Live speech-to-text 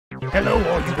Hello,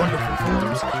 all you wonderful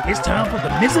fools. It's time for the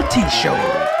Mr. T Show.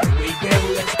 Here we go,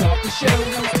 let's start the show.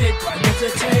 Hosted by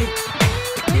Mr. T.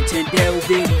 Nintendo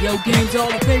video games, all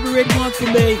the favorite ones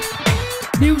for me.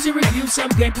 News and reviews, some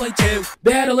gameplay too.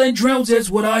 Battling drones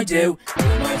is what I do.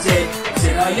 That's it.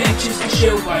 Said I ain't just the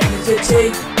show by Mr.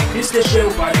 T. It's the show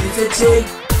by Mr.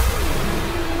 T.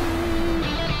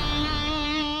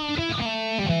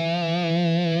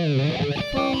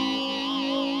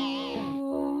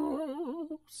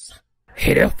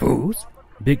 Hey there, fools.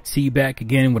 Big T back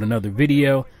again with another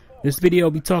video. This video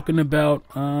will be talking about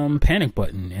Panic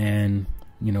Button and,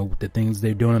 you know, the things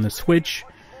they're doing on the Switch,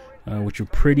 which are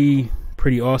pretty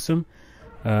awesome.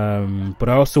 But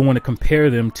I also want to compare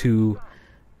them to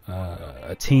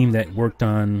a team that worked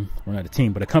on, or not a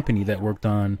team, but a company that worked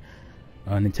on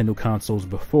Nintendo consoles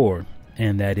before,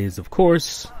 and that is, of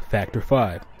course, Factor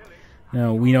 5.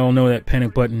 Now, we all know that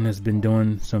Panic Button has been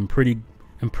doing some pretty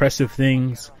impressive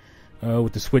things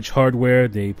with the Switch hardware.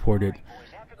 They ported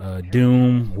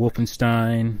Doom,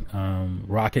 Wolfenstein,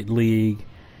 Rocket League,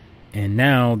 and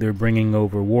now they're bringing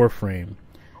over Warframe,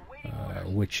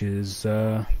 which is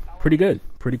pretty good,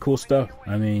 pretty cool stuff.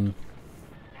 I mean,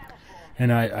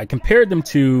 and I compared them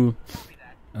to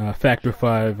Factor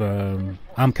 5.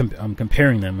 I'm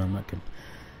comparing them.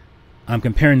 I'm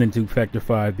comparing them to Factor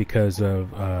 5 because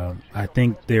of I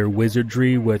think their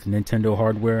wizardry with Nintendo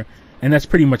hardware. And that's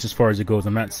pretty much as far as it goes.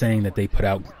 I'm not saying that they put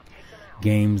out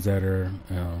games that are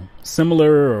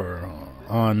similar or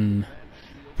on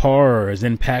par or as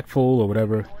impactful or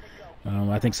whatever.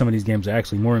 I think some of these games are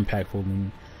actually more impactful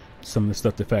than some of the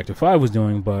stuff that Factor 5 was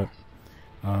doing. But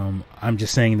I'm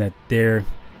just saying that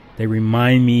they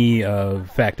remind me of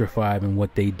Factor 5 and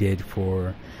what they did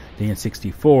for the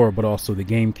N64, but also the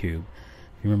GameCube. You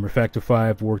remember Factor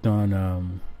 5 worked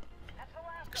on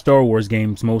Star Wars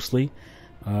games mostly.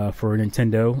 For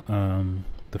Nintendo,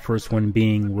 the first one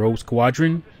being Rogue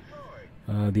Squadron,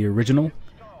 the original,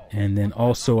 and then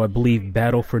also I believe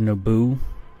Battle for Naboo,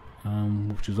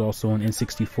 which was also on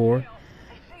N64,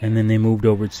 and then they moved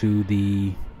over to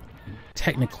the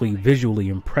technically visually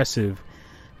impressive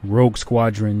Rogue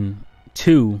Squadron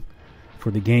 2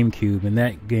 for the GameCube, and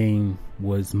that game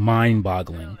was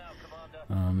mind-boggling.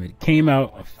 It came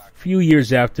out a few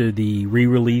years after the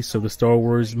re-release of the Star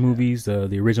Wars movies,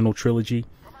 the original trilogy,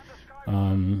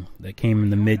 that came in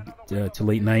the mid to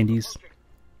late 90s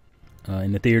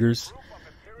in the theaters,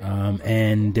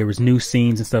 and there was new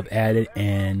scenes and stuff added,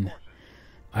 and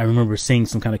I remember seeing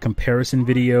some kind of comparison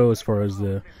video as far as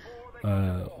the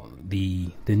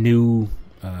new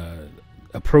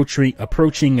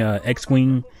approaching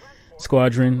X-Wing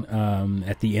squadron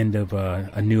at the end of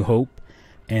A New Hope,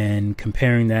 and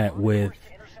comparing that with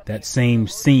that same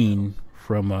scene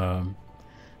from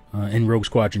in Rogue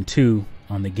Squadron 2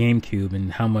 on the GameCube,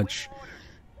 and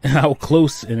how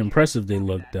close and impressive they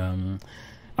looked.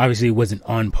 Obviously, it wasn't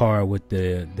on par with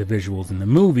the visuals in the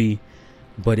movie,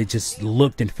 but it just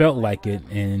looked and felt like it,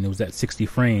 and it was at 60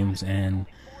 frames. And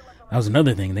that was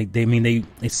another thing.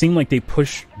 It seemed like they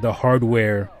pushed the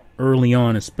hardware early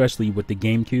on, especially with the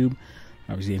GameCube.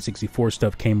 Obviously, N64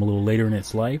 stuff came a little later in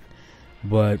its life,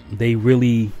 but they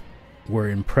really were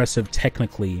impressive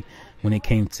technically when it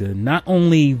came to not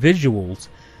only visuals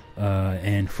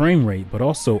and frame rate, but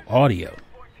also audio.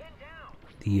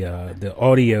 The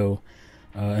audio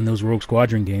in those Rogue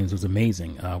Squadron games was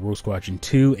amazing. Rogue Squadron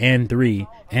 2 and 3,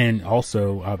 and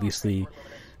also obviously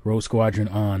Rogue Squadron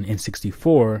on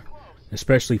N64,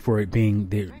 especially for it being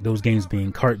those games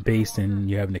being cart based and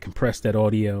you having to compress that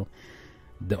audio.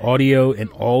 The audio in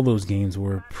all those games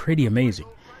were pretty amazing.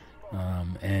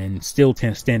 And still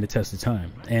stand the test of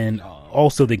time. And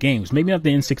also the games, maybe not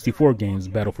the N64 games,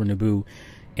 Battle for Naboo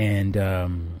and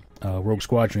Rogue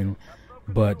Squadron,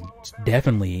 but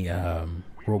definitely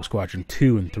Rogue Squadron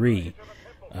 2 and 3,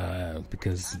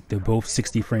 because they're both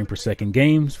 60 frame per second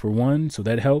games for one, so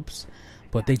that helps.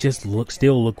 But they just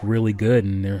still look really good,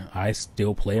 and I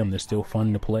still play them. They're still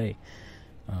fun to play.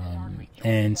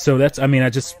 And so that's, I'm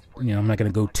not going to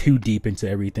go too deep into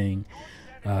everything.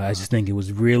 I just think it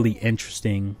was really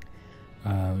interesting.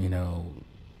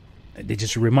 They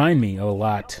just remind me a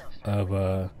lot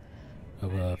of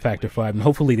Factor 5, and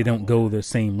hopefully they don't go the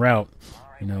same route.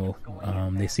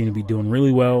 They seem to be doing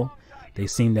really well. They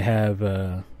seem to have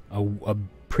a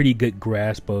pretty good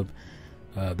grasp of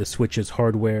the Switch's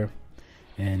hardware,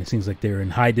 and it seems like they're in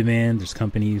high demand. There's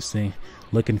companies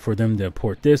looking for them to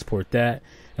port this, port that,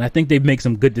 and I think they make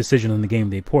some good decisions on the game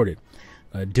they ported.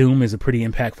 Doom is a pretty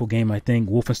impactful game, I think.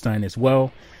 Wolfenstein as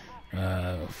well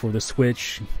for the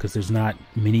Switch, because there's not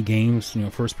many games,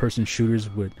 first-person shooters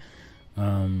with,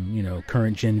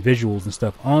 current-gen visuals and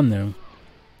stuff on them.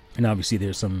 And obviously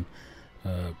there's some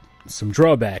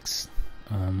drawbacks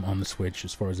on the Switch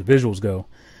as far as the visuals go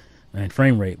and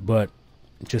frame rate, but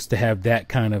just to have that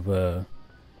kind of a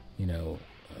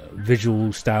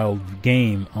visual styled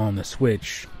game on the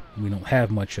Switch, we don't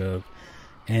have much of.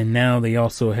 And now they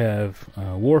also have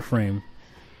Warframe,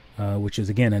 which is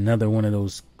again another one of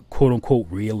those quote unquote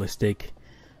realistic.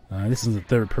 This is a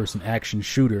third person action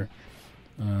shooter.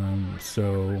 And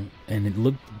it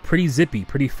looked pretty zippy,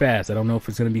 pretty fast. I don't know if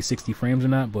it's going to be 60 frames or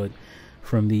not, but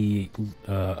from the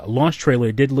launch trailer,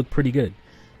 it did look pretty good.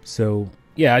 So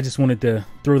yeah, I just wanted to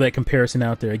throw that comparison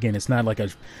out there. Again, it's not like a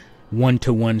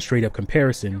one-to-one straight up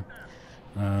comparison,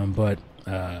 but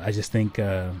I just think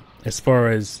as far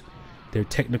as their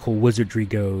technical wizardry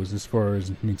goes, as far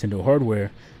as Nintendo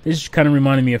hardware, this just kind of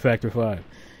reminded me of Factor 5.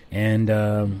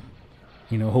 And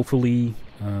hopefully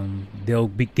they'll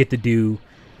get to do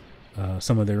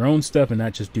some of their own stuff and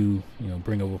not just do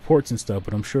bring over ports and stuff.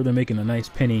 But I'm sure they're making a nice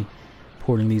penny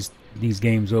porting these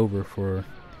games over for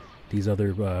these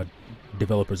other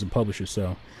developers and publishers.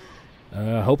 So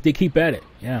I hope they keep at it.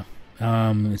 Yeah,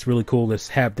 it's really cool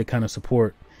to have to kind of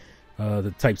support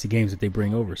the types of games that they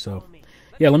bring over. So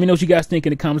yeah, let me know what you guys think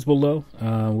in the comments below.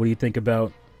 What do you think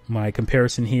about my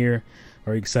comparison here?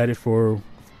 Are you excited for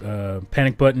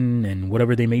Panic Button and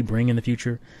whatever they may bring in the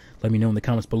future? Let me know in the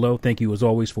comments below. Thank you as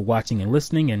always for watching and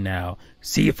listening, and now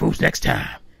see you fools next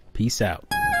time. Peace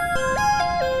out.